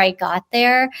before I got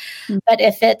there. But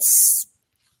if it's,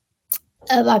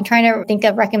 I'm trying to think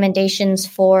of recommendations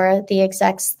for the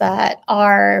execs that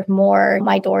are more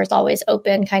my door is always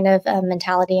open kind of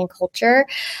mentality and culture.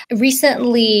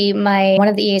 Recently, one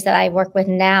of the EAs that I work with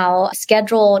now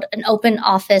scheduled an open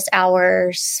office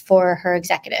hours for her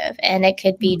executive. And it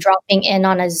could be dropping in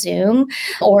on a Zoom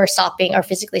or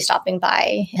physically stopping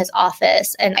by his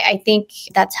office. And I think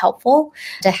that's helpful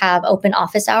to have open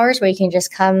office hours where you can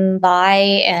just come by.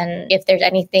 And if there's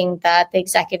anything that the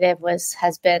executive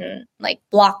has been like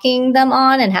blocking them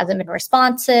on and hasn't been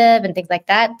responsive and things like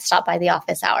that, stop by the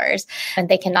office hours and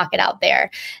they can knock it out there.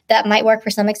 That might work for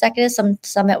some executives,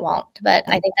 some it won't. But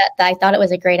I think that I thought it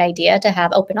was a great idea to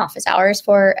have open office hours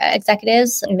for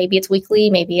executives. And maybe it's weekly,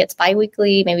 maybe it's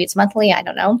biweekly, maybe it's monthly, I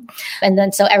don't know. And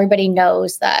then so everybody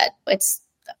knows that it's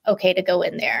okay to go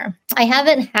in there. I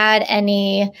haven't had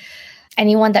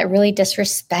anyone that really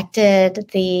disrespected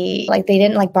they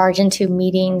didn't barge into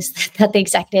meetings that the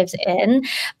executives in.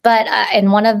 But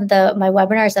in one of my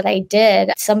webinars that I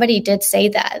did, somebody did say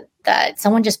that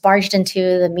someone just barged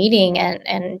into the meeting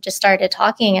and just started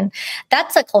talking. And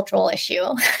that's a cultural issue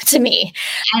to me.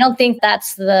 I don't think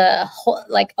that's the whole,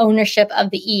 ownership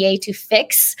of the EA to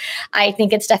fix. I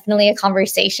think it's definitely a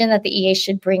conversation that the EA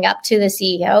should bring up to the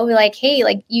CEO. Be like, hey,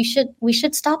 we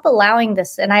should stop allowing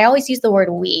this. And I always use the word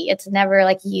we. It's never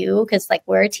you, because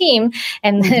we're a team.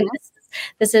 And then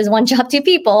this is one job, two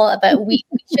people, but we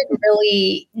should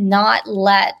really not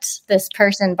let this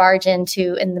person barge in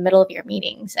the middle of your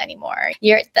meetings anymore.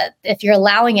 If you're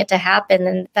allowing it to happen,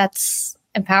 then that's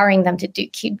empowering them to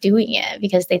keep doing it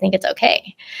because they think it's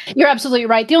okay. You're absolutely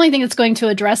right. The only thing that's going to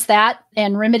address that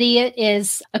and remedy it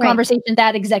is a conversation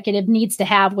that executive needs to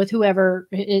have with whoever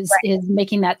is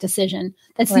making that decision.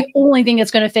 That's the only thing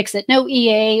that's going to fix it. No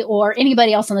EA or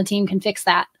anybody else on the team can fix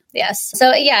that. Yes.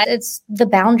 So it's the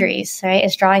boundaries, right?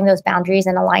 It's drawing those boundaries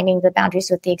and aligning the boundaries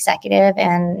with the executive.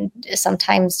 And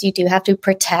sometimes you do have to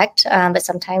protect, but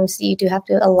sometimes you do have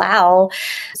to allow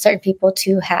certain people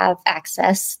to have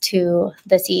access to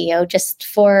the CEO just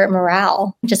for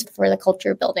morale, just for the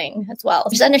culture building as well.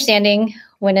 Just understanding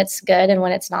when it's good and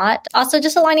when it's not. Also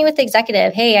just aligning with the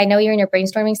executive. Hey, I know you're in your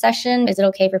brainstorming session. Is it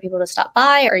okay for people to stop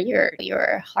by, or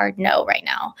you're hard no right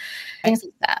now? Things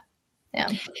like that. Yeah.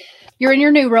 You're in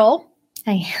your new role.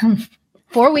 I am.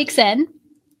 4 weeks in.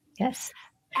 Yes.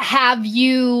 Have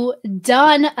you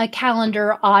done a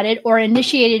calendar audit or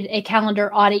initiated a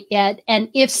calendar audit yet? And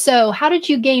if so, how did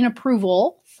you gain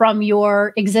approval from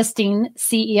your existing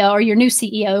CEO or your new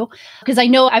CEO? Because I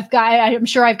know I'm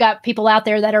sure I've got people out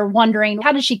there that are wondering,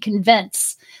 how did she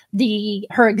convince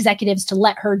her executives to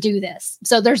let her do this?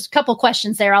 So there's a couple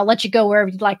questions there. I'll let you go wherever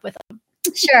you'd like with them.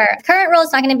 Sure. Current role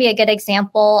is not going to be a good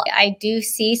example. I do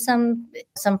see some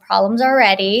problems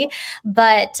already,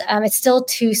 but it's still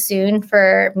too soon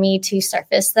for me to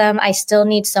surface them. I still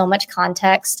need so much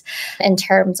context in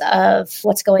terms of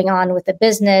what's going on with the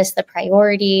business, the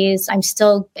priorities. I'm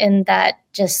still in that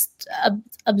just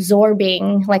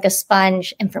absorbing like a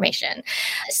sponge information.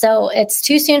 So it's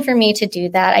too soon for me to do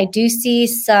that. I do see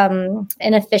some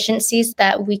inefficiencies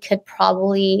that we could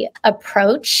probably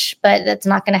approach, but that's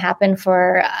not going to happen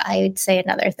for, I would say,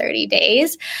 another 30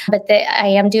 days. But I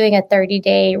am doing a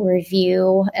 30-day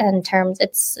review in terms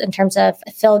of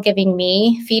Phil giving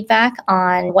me feedback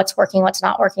on what's working, what's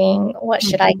not working, what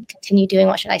should I continue doing,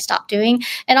 what should I stop doing,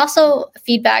 and also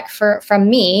feedback from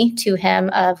me to him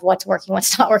of what's working,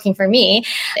 what's not working for me,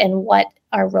 and what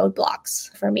are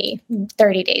roadblocks for me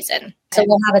 30 days in. So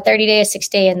we'll have a 30-day, a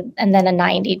 6-day, and then a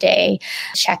 90-day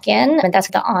check-in. And that's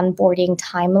the onboarding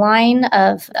timeline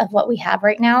of what we have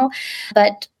right now.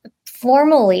 But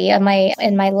formally, in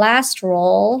my last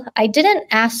role, I didn't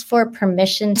ask for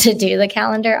permission to do the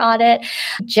calendar audit.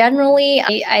 Generally,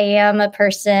 I am a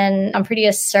person, I'm pretty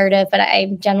assertive, but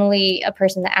I'm generally a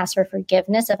person that asks for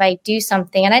forgiveness if I do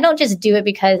something. And I don't just do it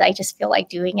because I just feel like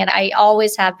doing it. I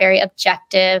always have very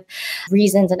objective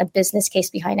reasons and a business case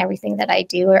behind everything that I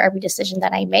do or every decision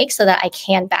that I make so that I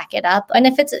can back it up. And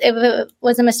if it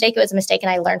was a mistake, it was a mistake, and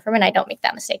I learn from it, and I don't make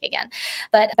that mistake again.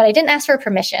 But I didn't ask for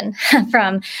permission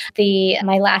from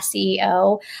my last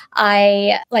CEO.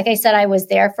 Like I said, I was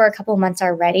there for a couple of months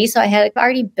already. So I had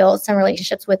already built some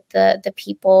relationships with the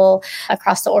people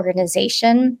across the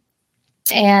organization.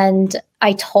 And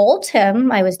I told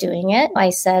him I was doing it.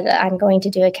 I said, I'm going to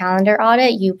do a calendar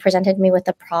audit. You presented me with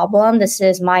a problem. This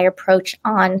is my approach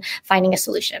on finding a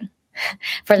solution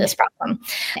for this problem.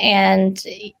 And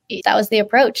that was the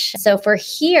approach. So for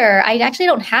here, I actually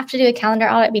don't have to do a calendar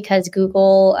audit because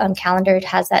Google Calendar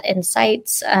has that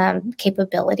insights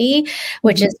capability,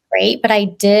 which is great. But I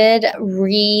did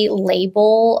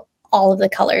relabel all of the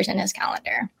colors in his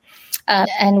calendar.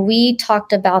 And we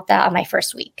talked about that on my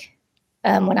first week.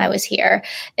 When I was here,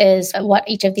 is what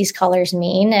each of these colors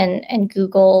mean. And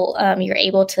Google, you're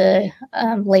able to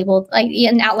label, like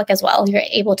in Outlook as well, you're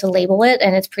able to label it,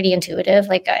 and it's pretty intuitive.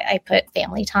 Like I put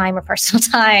family time or personal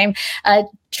time,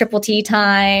 triple T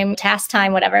time, task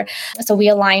time, whatever. So we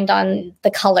aligned on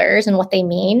the colors and what they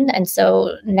mean. And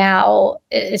so now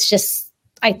it's just,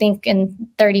 I think in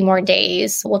 30 more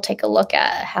days, we'll take a look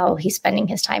at how he's spending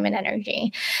his time and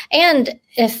energy. And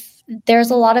if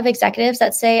there's a lot of executives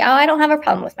that say, oh, I don't have a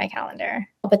problem with my calendar.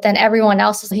 But then everyone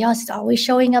else is like, oh, he's always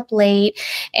showing up late.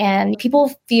 And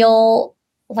people feel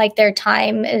like their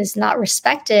time is not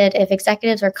respected if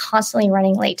executives are constantly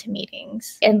running late to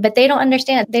meetings. But they don't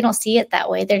understand it. They don't see it that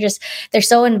way. They're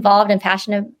so involved and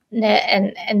passionate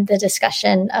in the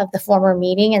discussion of the former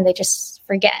meeting, and they just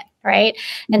forget. Right.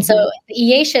 And so the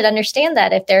EA should understand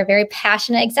that if they're a very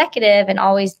passionate executive and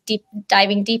always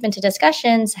diving deep into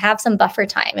discussions, have some buffer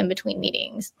time in between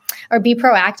meetings, or be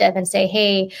proactive and say,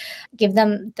 hey, give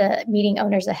them the meeting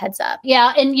owners a heads up.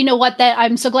 Yeah. And you know what, that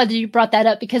I'm so glad that you brought that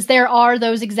up, because there are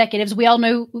those executives. We all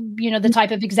know, the type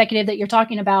of executive that you're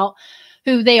talking about,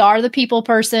 who they are the people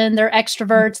person, they're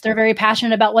extroverts, they're very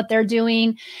passionate about what they're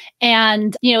doing.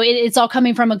 And, it's all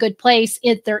coming from a good place.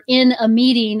 If they're in a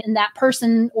meeting and that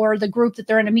person or the group that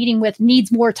they're in a meeting with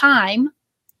needs more time,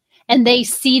 and they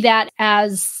see that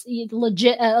as a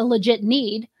legit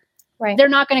need, right, they're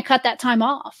not going to cut that time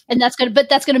off. And that's going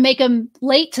to make them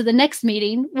late to the next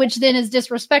meeting, which then is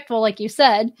disrespectful, like you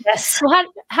said. Yes. So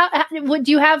how would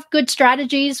you have good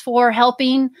strategies for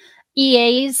helping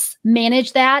EAs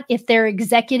manage that if their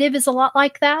executive is a lot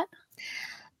like that?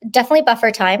 Definitely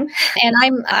buffer time.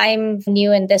 And I'm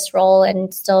new in this role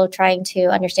and still trying to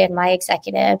understand my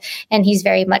executive. And he's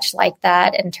very much like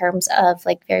that in terms of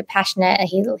like very passionate.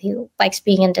 He likes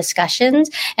being in discussions.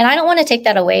 And I don't want to take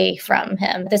that away from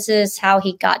him. This is how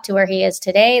he got to where he is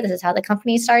today. This is how the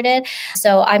company started.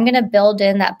 So I'm going to build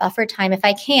in that buffer time if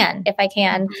I can,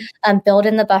 build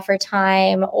in the buffer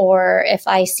time, or if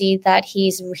I see that he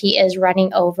is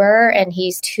running over and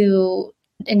he's too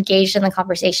engaged in the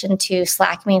conversation to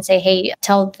Slack me and say, hey,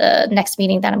 tell the next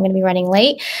meeting that I'm going to be running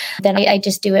late, then I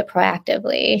just do it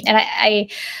proactively. And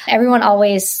everyone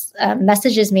always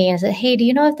messages me and says, hey, do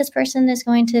you know if this person is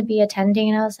going to be attending?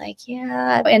 And I was like,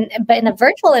 yeah. But in a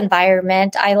virtual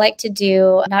environment, I like to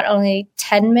do not only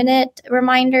 10-minute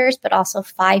reminders, but also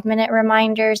 5-minute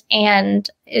reminders and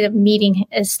meeting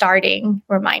is starting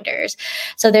reminders.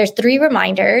 So there's 3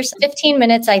 reminders. 15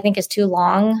 minutes, I think, is too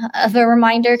long of a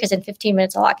reminder, because in 15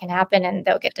 minutes, a lot can happen and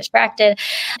they'll get distracted.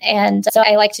 And so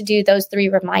I like to do those 3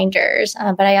 reminders,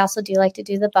 but I also do like to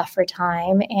do the buffer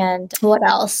time. And what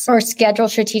else? Or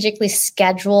strategically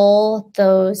schedule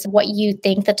those, what you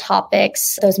think the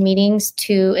topics, those meetings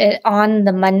on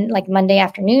the Monday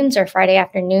afternoons or Friday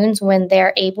afternoons, when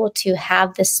they're able to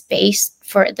have the space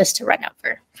for this to run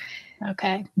over.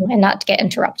 Okay. And not to get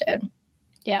interrupted.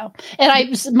 Yeah.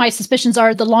 And my suspicions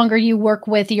are the longer you work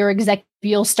with your executive,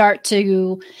 you'll start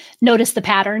to notice the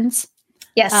patterns.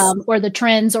 Yes. Or the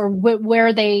trends, or when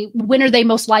are they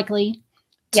most likely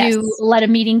to let a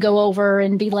meeting go over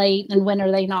and be late, and when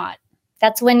are they not?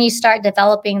 That's when you start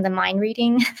developing the mind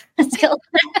reading skill.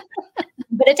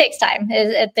 But it takes time.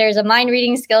 If there's a mind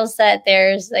reading skill set,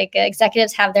 there's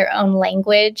executives have their own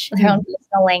language, their own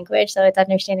personal language. So it's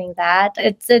understanding that.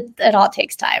 It all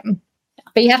takes time.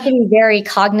 But you have to be very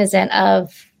cognizant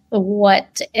of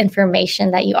what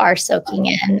information that you are soaking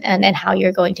in and how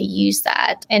you're going to use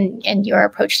that and your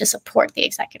approach to support the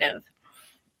executive.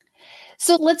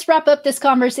 So let's wrap up this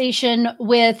conversation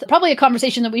with probably a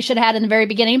conversation that we should have had in the very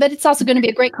beginning, but it's also going to be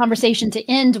a great conversation to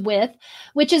end with,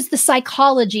 which is the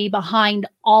psychology behind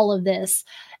all of this.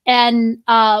 And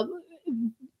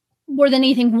more than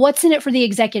anything, what's in it for the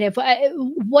executive?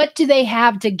 What do they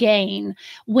have to gain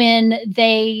when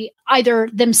they either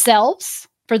themselves,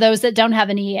 for those that don't have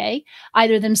an EA,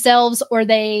 either themselves or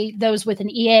those with an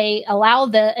EA allow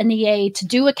an EA to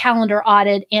do a calendar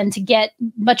audit and to get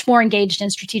much more engaged in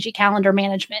strategic calendar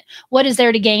management? What is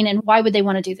there to gain, and why would they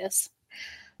want to do this?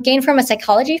 Gain from a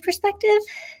psychology perspective?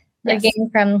 Or Yes. gain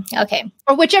from, okay.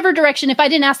 Or whichever direction. If I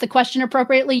didn't ask the question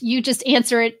appropriately, you just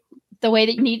answer it the way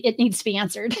that it needs to be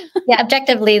answered. Yeah,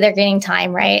 objectively, they're gaining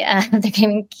time, right?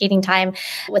 They're gaining time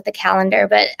with the calendar,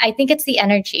 but I think it's the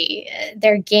energy.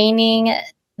 They're gaining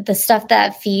the stuff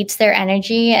that feeds their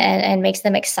energy and makes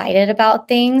them excited about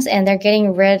things. And they're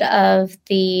getting rid of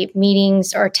the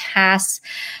meetings or tasks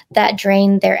that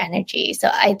drain their energy. So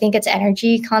I think it's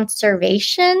energy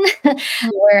conservation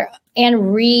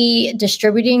and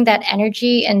redistributing that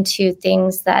energy into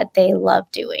things that they love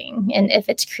doing. And if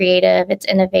it's creative, it's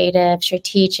innovative,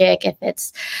 strategic, if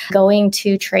it's going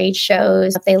to trade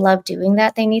shows, if they love doing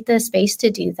that, they need the space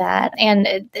to do that. And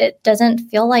it doesn't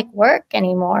feel like work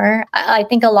anymore. I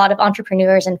think a lot of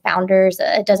entrepreneurs and founders,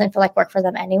 it doesn't feel like work for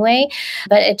them anyway,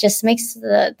 but it just makes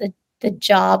the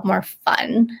job more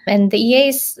fun. And the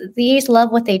EAs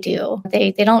love what they do.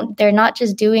 They're not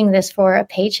just doing this for a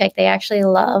paycheck. They actually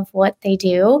love what they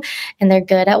do and they're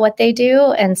good at what they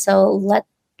do. And so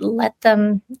let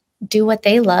them do what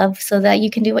they love so that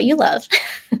you can do what you love.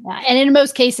 Yeah, and in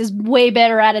most cases, way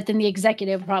better at it than the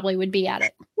executive probably would be at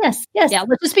it. Yes. Yeah,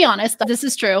 let's just be honest. This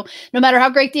is true. No matter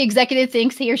how great the executive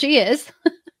thinks he or she is,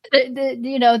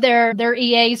 their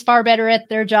EA is far better at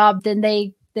their job than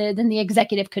the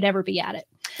executive could ever be at it.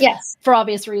 Yes. For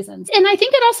obvious reasons. And I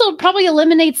think it also probably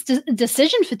eliminates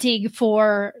decision fatigue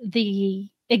for the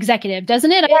executive,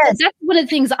 doesn't it? Yes. That's one of the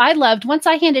things I loved. Once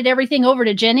I handed everything over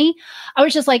to Jenny, I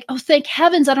was just like, oh, thank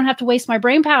heavens I don't have to waste my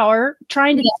brain power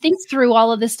trying to think through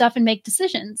all of this stuff and make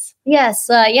decisions. Yes.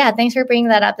 Thanks for bringing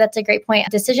that up. That's a great point.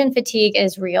 Decision fatigue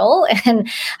is real. And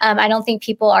I don't think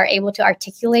people are able to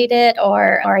articulate it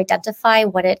or identify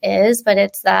what it is, but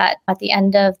it's that at the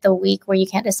end of the week where you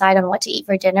can't decide on what to eat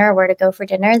for dinner or where to go for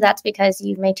dinner, that's because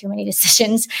you've made too many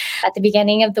decisions at the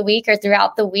beginning of the week or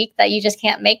throughout the week that you just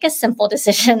can't make a simple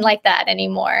decision like that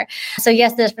anymore. So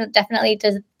yes, there's definitely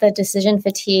the decision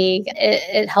fatigue.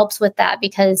 It helps with that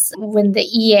because when the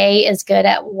EA is good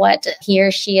at what he or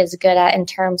she is good at in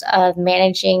terms of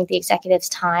managing the executive's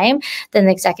time, then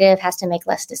the executive has to make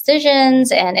less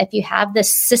decisions. And if you have the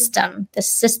system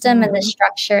and the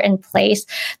structure in place,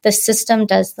 the system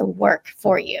does the work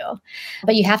for you.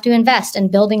 But you have to invest in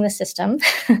building the system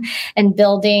and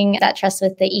building that trust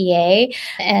with the EA.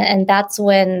 And that's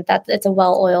when it's a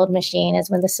well-oiled machine,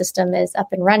 is when the system is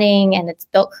up and running and it's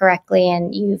built correctly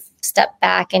and you've stepped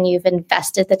back and you've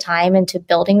invested the time into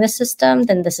building the system,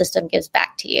 then the system gives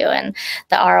back to you. And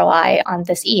the ROI on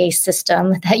this EA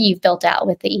system that you've built out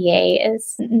with the EA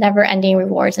is never-ending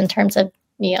rewards in terms of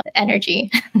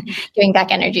energy, giving back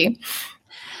energy.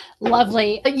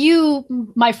 Lovely. You,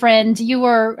 my friend, you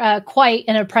were quite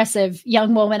an impressive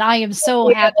young woman. I am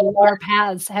so happy our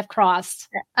paths have crossed.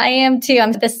 I am too.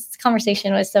 This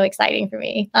conversation was so exciting for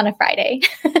me on a Friday.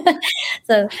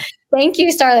 So thank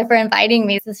you, Starla, for inviting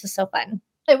me. This was so fun.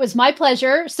 It was my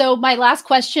pleasure. So my last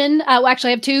question,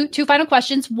 actually I have two final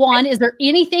questions. One, is there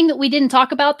anything that we didn't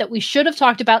talk about that we should have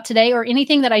talked about today, or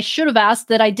anything that I should have asked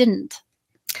that I didn't?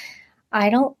 I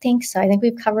don't think so. I think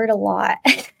we've covered a lot.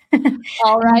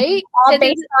 All right. All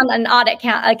based on an audit,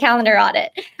 a calendar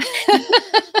audit.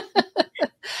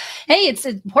 Hey, it's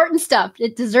important stuff.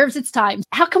 It deserves its time.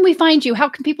 How can we find you? How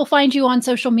can people find you on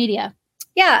social media?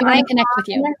 Yeah, I connect with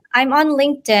you. I'm on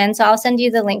LinkedIn, so I'll send you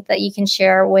the link that you can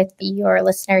share with your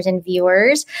listeners and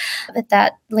viewers. But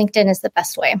that LinkedIn is the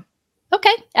best way.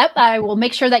 Okay. Yep. I will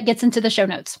make sure that gets into the show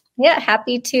notes. Yeah,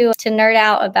 happy to nerd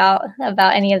out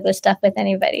about any of this stuff with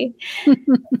anybody. So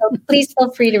please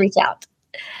feel free to reach out.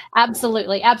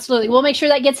 Absolutely. Absolutely. We'll make sure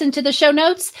that gets into the show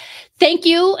notes. Thank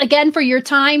you again for your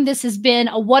time. This has been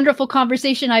a wonderful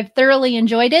conversation. I've thoroughly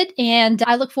enjoyed it, and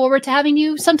I look forward to having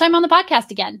you sometime on the podcast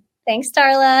again. Thanks,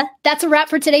 Starla. That's a wrap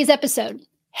for today's episode.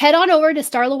 Head on over to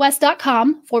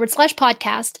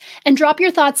starlawest.com/podcast and drop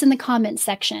your thoughts in the comments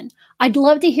section. I'd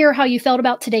love to hear how you felt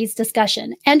about today's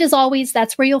discussion. And as always,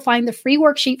 that's where you'll find the free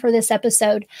worksheet for this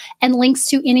episode and links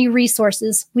to any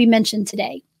resources we mentioned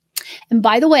today. And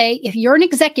by the way, if you're an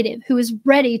executive who is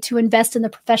ready to invest in the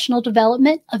professional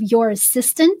development of your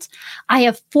assistant, I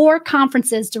have 4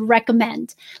 conferences to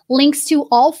recommend. Links to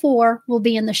all 4 will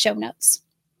be in the show notes.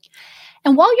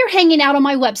 And while you're hanging out on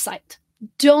my website,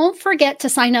 don't forget to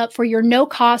sign up for your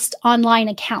no-cost online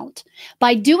account.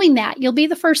 By doing that, you'll be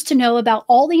the first to know about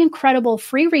all the incredible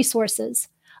free resources,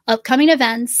 upcoming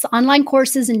events, online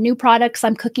courses, and new products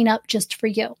I'm cooking up just for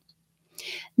you.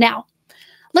 Now,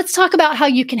 let's talk about how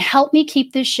you can help me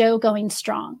keep this show going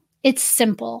strong. It's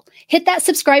simple. Hit that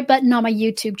subscribe button on my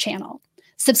YouTube channel.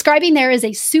 Subscribing there is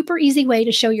a super easy way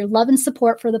to show your love and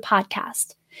support for the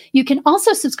podcast. You can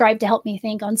also subscribe to Help Me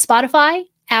Think on Spotify,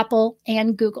 Apple,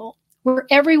 and Google. We're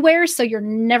everywhere, so you're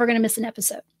never going to miss an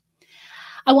episode.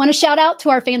 I want to shout out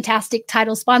to our fantastic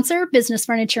title sponsor, Business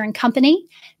Furniture and Company.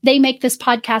 They make this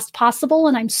podcast possible,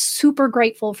 and I'm super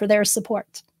grateful for their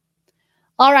support.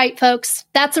 All right, folks,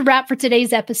 that's a wrap for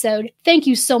today's episode. Thank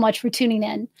you so much for tuning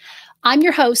in. I'm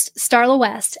your host, Starla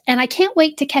West, and I can't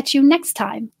wait to catch you next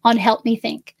time on Help Me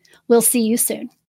Think. We'll see you soon.